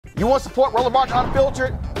You want to support Roland Martin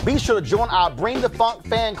Unfiltered? Be sure to join our Bring the Funk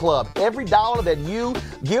fan club. Every dollar that you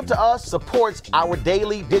give to us supports our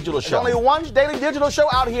daily digital show. There's only one daily digital show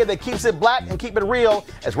out here that keeps it black and keep it real.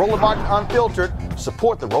 As Roland Martin Unfiltered.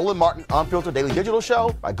 Support the Roland Martin Unfiltered daily digital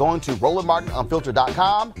show by going to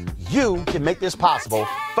RolandMartinUnfiltered.com. You can make this possible.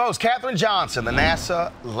 Folks, Katherine Johnson, the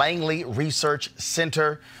NASA Langley Research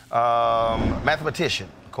Center mathematician,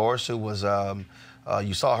 of course, who was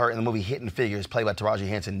you saw her in the movie Hidden Figures, played by Taraji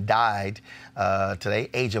Henson, died today,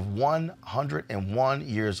 age of 101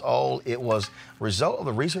 years old. It was a result of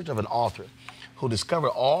the research of an author who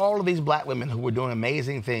discovered all of these black women who were doing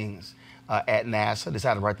amazing things at NASA,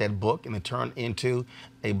 decided to write that book, and it turned into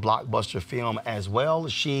a blockbuster film as well.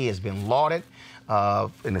 She has been lauded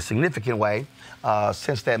in a significant way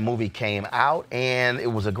since that movie came out, and it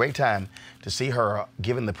was a great time to see her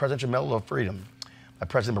given the Presidential Medal of Freedom by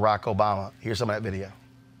President Barack Obama. Here's some of that video.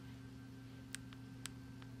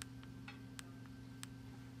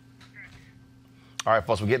 All right,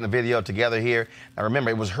 folks, we're getting the video together here. Now, remember,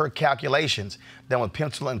 it was her calculations done with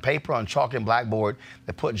pencil and paper on chalk and blackboard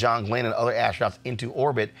that put John Glenn and other astronauts into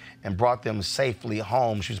orbit and brought them safely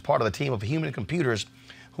home. She was part of the team of human computers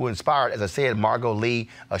who inspired, as I said, Margot Lee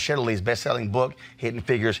Shetterly's best-selling book, Hidden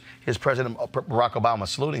Figures. Here's President Barack Obama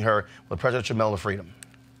saluting her with the Presidential Medal of Freedom.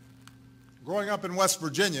 Growing up in West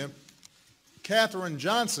Virginia, Katherine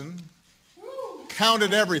Johnson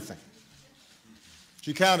counted everything.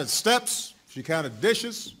 She counted steps, she counted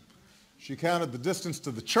dishes, she counted the distance to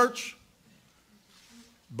the church.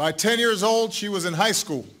 By 10 years old, she was in high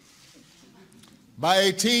school. By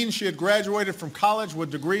 18, she had graduated from college with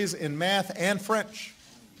degrees in math and French.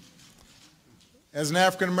 As an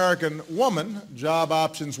African-American woman, job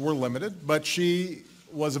options were limited, but she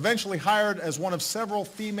was eventually hired as one of several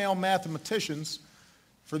female mathematicians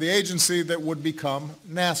for the agency that would become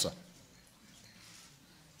NASA.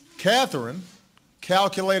 Katherine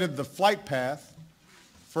calculated the flight path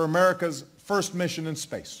for America's first mission in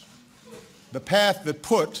space, the path that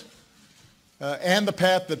put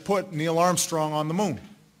Neil Armstrong on the moon.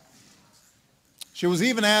 She was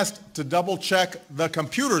even asked to double-check the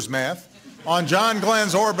computer's math on John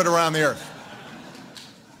Glenn's orbit around the Earth.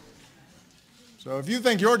 So if you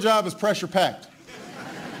think your job is pressure-packed,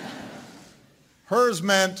 hers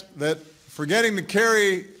meant that forgetting to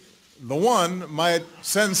carry the one might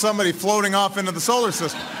send somebody floating off into the solar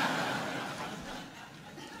system.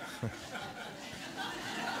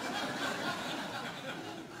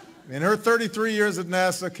 In her 33 years at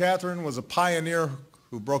NASA, Katherine was a pioneer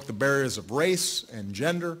who broke the barriers of race and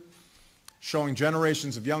gender, showing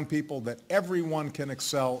generations of young people that everyone can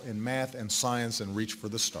excel in math and science and reach for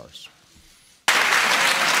the stars.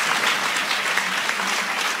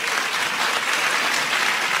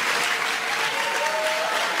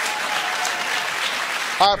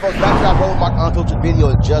 All right, folks, back to our Roland Martin Unfiltered video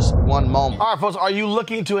in just one moment. All right, folks, are you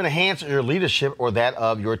looking to enhance your leadership or that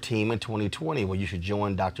of your team in 2020? Well, you should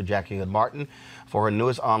join Dr. Jackie Hood Martin for her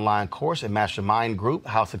newest online course and mastermind group,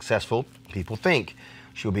 How Successful People Think.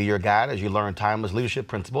 She'll be your guide as you learn timeless leadership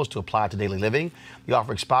principles to apply to daily living. The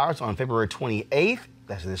offer expires on February 28th.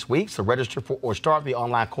 That's this week. So register for or start the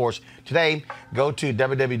online course today. Go to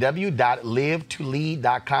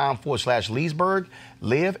www.livetolead.com/Leesburg.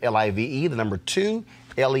 Live, L-I-V-E, the number 2,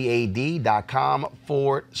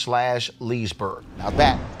 LEAD.com/Leesburg. Now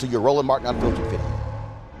back to your Roland Martin Unfiltered video.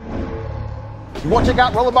 You want to check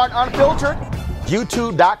out Roland Martin Unfiltered?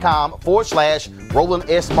 YouTube.com/Roland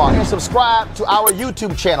S. Martin. And subscribe to our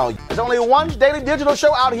YouTube channel. There's only one daily digital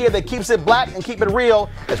show out here that keeps it black and keep it real.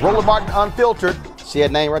 It's Roland Martin Unfiltered. See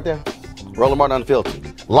that name right there? Roland Martin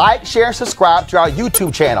Unfiltered. Like, share, and subscribe to our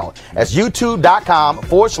YouTube channel. That's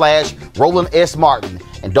YouTube.com/Roland S. Martin.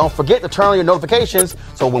 And don't forget to turn on your notifications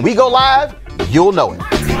so when we go live, you'll know it.